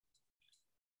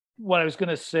what I was going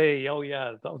to say, oh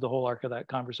yeah, the whole arc of that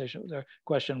conversation, the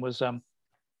question was,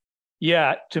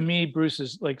 yeah, to me, Bruce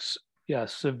is like, yeah,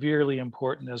 severely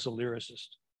important as a lyricist.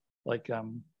 Like,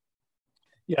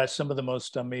 yeah, some of the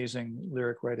most amazing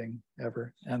lyric writing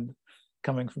ever, and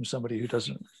coming from somebody who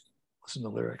doesn't listen to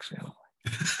lyrics, you know.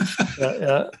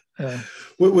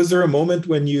 Was there a moment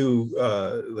when you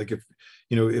like, if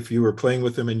you know, if you were playing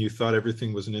with him and you thought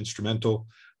everything was an instrumental,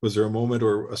 was there a moment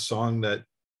or a song that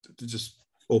just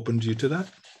opened you to that?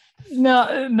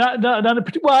 No, not a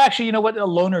particular. Well, actually, you know what, a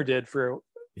loner did for,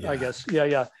 I guess,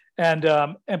 yeah. And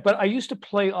but I used to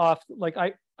play off, like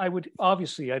I would,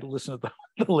 obviously I'd listen to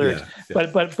the lyrics,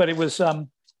 but it was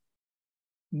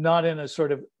not in a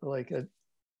sort of like a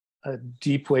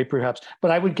deep way perhaps,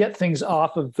 but I would get things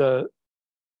off of the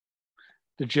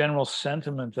general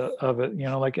sentiment of it, you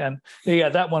know, like, and yeah,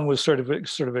 that one was sort of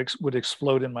would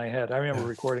explode in my head. I remember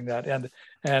recording that,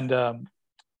 and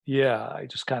yeah, I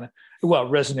just kind of, well,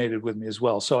 it resonated with me as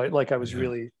well. So I was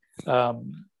really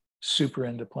super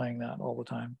into playing that all the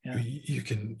time. Yeah, you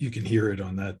can hear it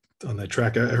on that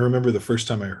track. I remember the first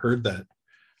time I heard that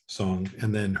song,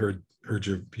 and then heard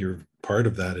your part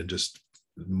of that, and just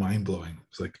mind blowing.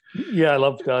 It's like, yeah, I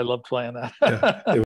loved playing that. Yeah.